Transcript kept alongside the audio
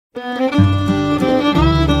Good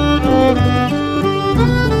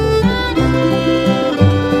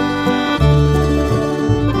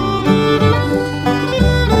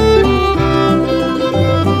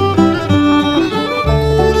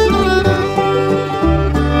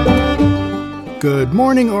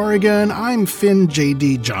morning, Oregon. I'm Finn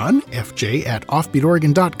J.D. John, FJ at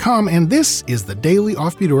OffbeatOregon.com, and this is the Daily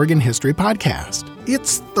Offbeat Oregon History Podcast.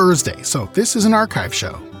 It's Thursday, so this is an archive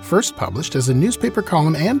show, first published as a newspaper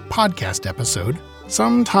column and podcast episode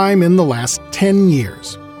sometime in the last 10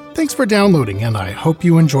 years. Thanks for downloading, and I hope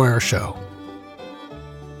you enjoy our show.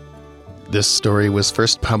 This story was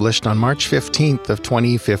first published on March 15th of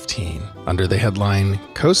 2015 under the headline,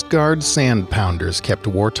 Coast Guard Sand Pounders Kept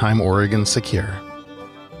Wartime Oregon Secure.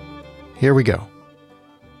 Here we go.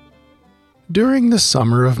 During the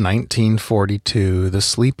summer of 1942, the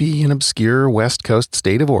sleepy and obscure west coast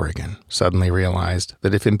state of Oregon suddenly realized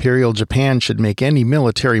that if Imperial Japan should make any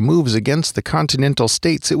military moves against the continental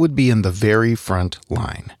states, it would be in the very front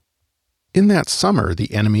line. In that summer,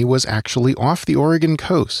 the enemy was actually off the Oregon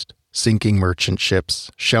coast, sinking merchant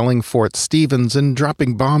ships, shelling Fort Stevens, and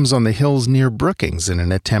dropping bombs on the hills near Brookings in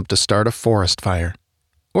an attempt to start a forest fire.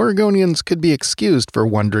 Oregonians could be excused for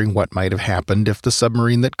wondering what might have happened if the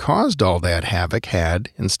submarine that caused all that havoc had,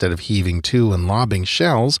 instead of heaving to and lobbing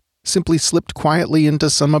shells, simply slipped quietly into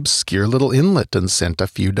some obscure little inlet and sent a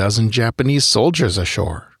few dozen Japanese soldiers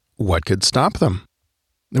ashore. What could stop them?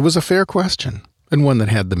 It was a fair question, and one that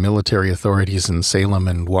had the military authorities in Salem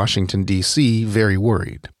and Washington, D.C. very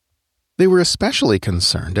worried. They were especially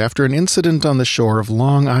concerned after an incident on the shore of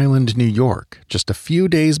Long Island, New York, just a few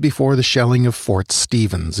days before the shelling of Fort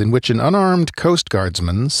Stevens, in which an unarmed Coast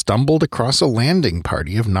Guardsman stumbled across a landing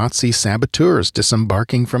party of Nazi saboteurs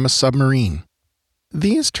disembarking from a submarine.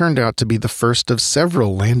 These turned out to be the first of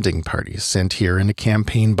several landing parties sent here in a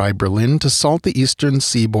campaign by Berlin to salt the eastern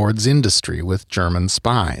seaboard's industry with German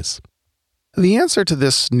spies. The answer to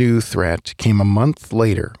this new threat came a month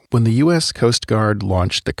later when the U.S. Coast Guard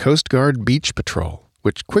launched the Coast Guard Beach Patrol,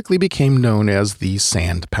 which quickly became known as the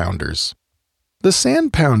Sand Pounders. The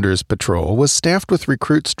Sand Pounders Patrol was staffed with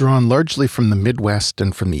recruits drawn largely from the Midwest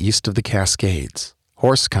and from the east of the Cascades,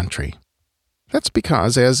 horse country. That's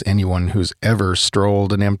because, as anyone who's ever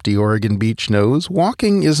strolled an empty Oregon beach knows,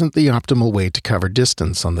 walking isn't the optimal way to cover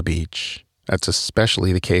distance on the beach. That's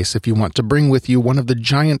especially the case if you want to bring with you one of the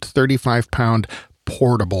giant 35-pound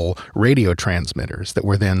portable radio transmitters that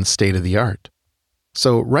were then state-of-the-art.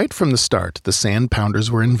 So right from the start, the Sand Pounders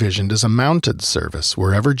were envisioned as a mounted service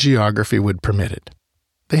wherever geography would permit it.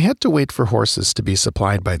 They had to wait for horses to be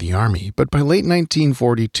supplied by the Army, but by late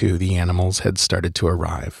 1942 the animals had started to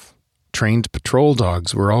arrive. Trained patrol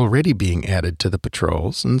dogs were already being added to the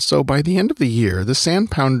patrols, and so by the end of the year, the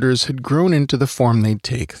Sand Pounders had grown into the form they'd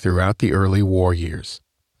take throughout the early war years.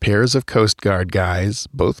 Pairs of Coast Guard guys,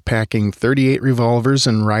 both packing .38 revolvers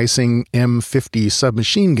and Rising M50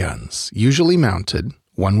 submachine guns, usually mounted,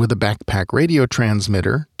 one with a backpack radio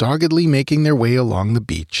transmitter, doggedly making their way along the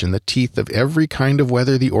beach in the teeth of every kind of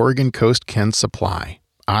weather the Oregon coast can supply,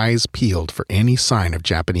 eyes peeled for any sign of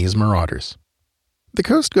Japanese marauders. The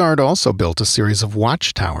Coast Guard also built a series of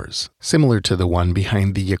watchtowers, similar to the one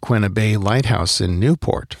behind the Yaquina Bay Lighthouse in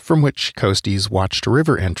Newport, from which coasties watched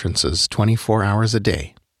river entrances 24 hours a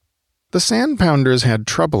day. The Sand Pounders had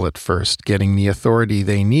trouble at first getting the authority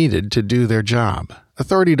they needed to do their job,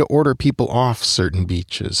 authority to order people off certain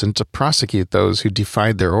beaches and to prosecute those who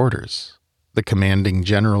defied their orders. The commanding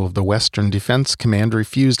general of the Western Defense Command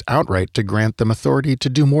refused outright to grant them authority to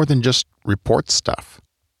do more than just report stuff.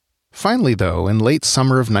 Finally, though, in late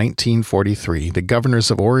summer of 1943, the governors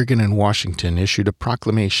of Oregon and Washington issued a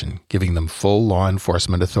proclamation giving them full law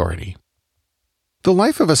enforcement authority. The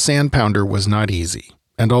life of a sand pounder was not easy,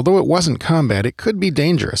 and although it wasn't combat, it could be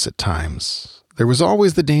dangerous at times. There was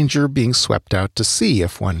always the danger of being swept out to sea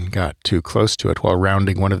if one got too close to it while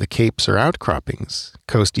rounding one of the capes or outcroppings.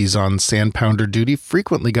 Coasties on sand pounder duty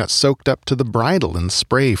frequently got soaked up to the bridle in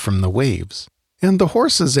spray from the waves. And the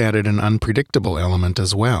horses added an unpredictable element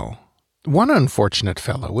as well. One unfortunate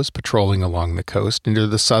fellow was patrolling along the coast near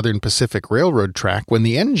the Southern Pacific Railroad track when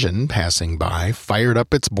the engine, passing by, fired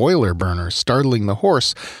up its boiler burner, startling the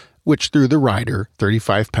horse, which threw the rider,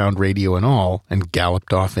 35-pound radio and all, and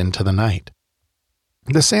galloped off into the night.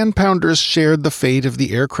 The Sand Pounders shared the fate of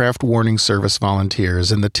the Aircraft Warning Service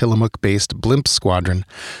volunteers and the Tillamook-based Blimp Squadron.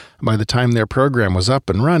 By the time their program was up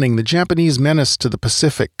and running, the Japanese menace to the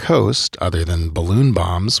Pacific coast, other than balloon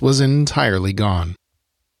bombs, was entirely gone.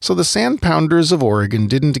 So the Sand Pounders of Oregon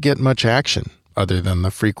didn't get much action, other than the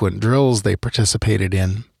frequent drills they participated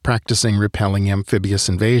in, practicing repelling amphibious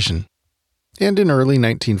invasion. And in early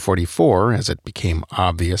 1944, as it became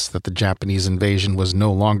obvious that the Japanese invasion was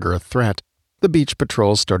no longer a threat, the beach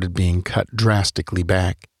patrols started being cut drastically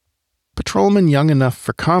back. Patrolmen young enough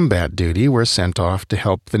for combat duty were sent off to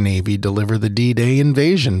help the Navy deliver the D-Day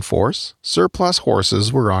invasion force. Surplus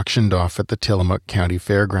horses were auctioned off at the Tillamook County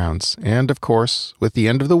Fairgrounds, and, of course, with the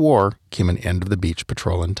end of the war came an end of the beach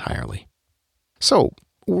patrol entirely. So,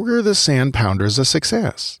 were the Sand Pounders a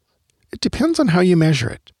success? It depends on how you measure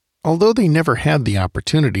it. Although they never had the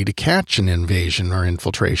opportunity to catch an invasion or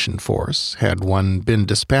infiltration force, had one been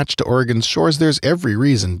dispatched to Oregon's shores, there's every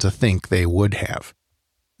reason to think they would have.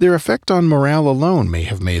 Their effect on morale alone may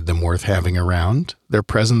have made them worth having around. Their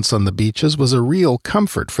presence on the beaches was a real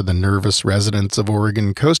comfort for the nervous residents of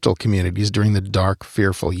Oregon coastal communities during the dark,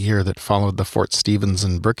 fearful year that followed the Fort Stevens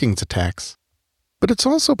and Brookings attacks. But it's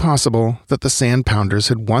also possible that the Sand Pounders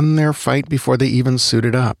had won their fight before they even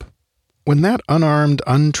suited up. When that unarmed,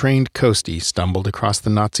 untrained coastie stumbled across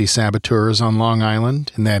the Nazi saboteurs on Long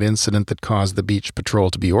Island in that incident that caused the beach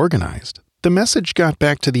patrol to be organized, the message got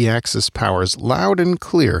back to the Axis powers loud and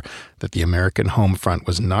clear that the American home front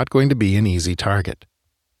was not going to be an easy target.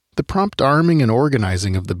 The prompt arming and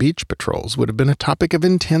organizing of the beach patrols would have been a topic of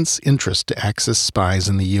intense interest to Axis spies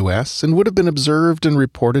in the U.S. and would have been observed and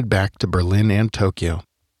reported back to Berlin and Tokyo.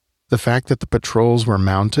 The fact that the patrols were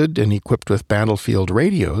mounted and equipped with battlefield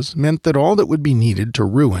radios meant that all that would be needed to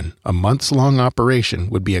ruin a months-long operation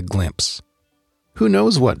would be a glimpse. Who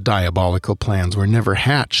knows what diabolical plans were never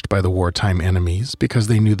hatched by the wartime enemies because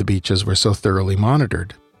they knew the beaches were so thoroughly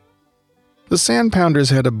monitored. The Sand Pounders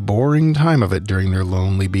had a boring time of it during their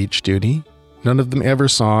lonely beach duty. None of them ever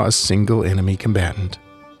saw a single enemy combatant.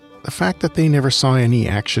 The fact that they never saw any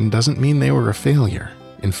action doesn't mean they were a failure.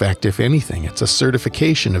 In fact, if anything, it's a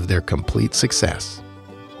certification of their complete success.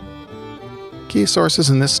 Key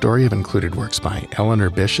sources in this story have included works by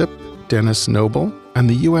Eleanor Bishop, Dennis Noble, and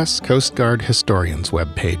the U.S. Coast Guard Historians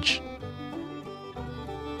webpage.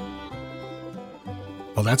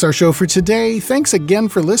 Well, that's our show for today. Thanks again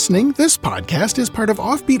for listening. This podcast is part of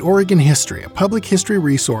Offbeat Oregon History, a public history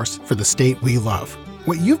resource for the state we love.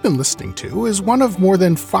 What you've been listening to is one of more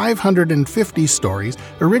than 550 stories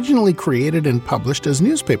originally created and published as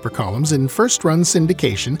newspaper columns in first-run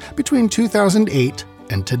syndication between 2008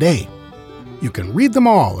 and today. You can read them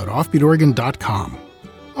all at offbeatoregon.com.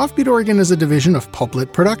 Offbeat Oregon is a division of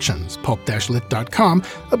Pulplit Productions, pulp-lit.com,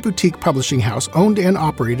 a boutique publishing house owned and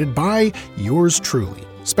operated by yours truly,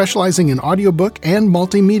 specializing in audiobook and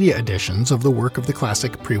multimedia editions of the work of the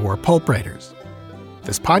classic pre-war pulp writers.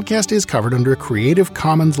 This podcast is covered under a Creative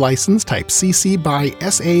Commons license type CC by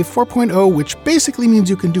SA 4.0, which basically means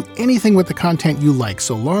you can do anything with the content you like,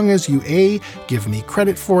 so long as you A, give me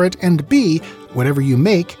credit for it, and B, whatever you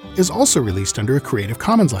make is also released under a Creative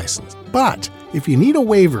Commons license. But if you need a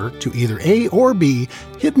waiver to either A or B,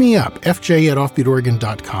 hit me up,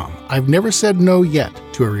 fj@offbeatoregon.com. I've never said no yet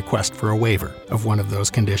to a request for a waiver of one of those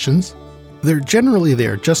conditions. They're generally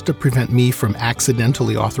there just to prevent me from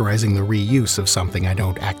accidentally authorizing the reuse of something I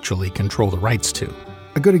don't actually control the rights to.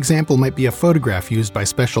 A good example might be a photograph used by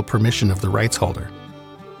special permission of the rights holder.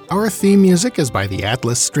 Our theme music is by the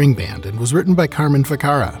Atlas String Band and was written by Carmen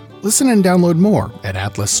Ficarra. Listen and download more at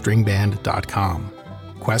atlasstringband.com.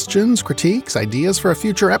 Questions, critiques, ideas for a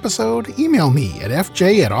future episode? Email me at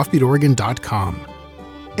fj@offbeatoregon.com.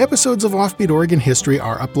 Episodes of Offbeat Oregon History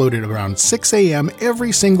are uploaded around 6 a.m.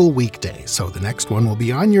 every single weekday, so the next one will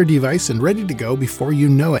be on your device and ready to go before you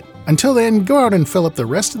know it. Until then, go out and fill up the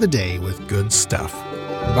rest of the day with good stuff.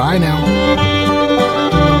 Bye now.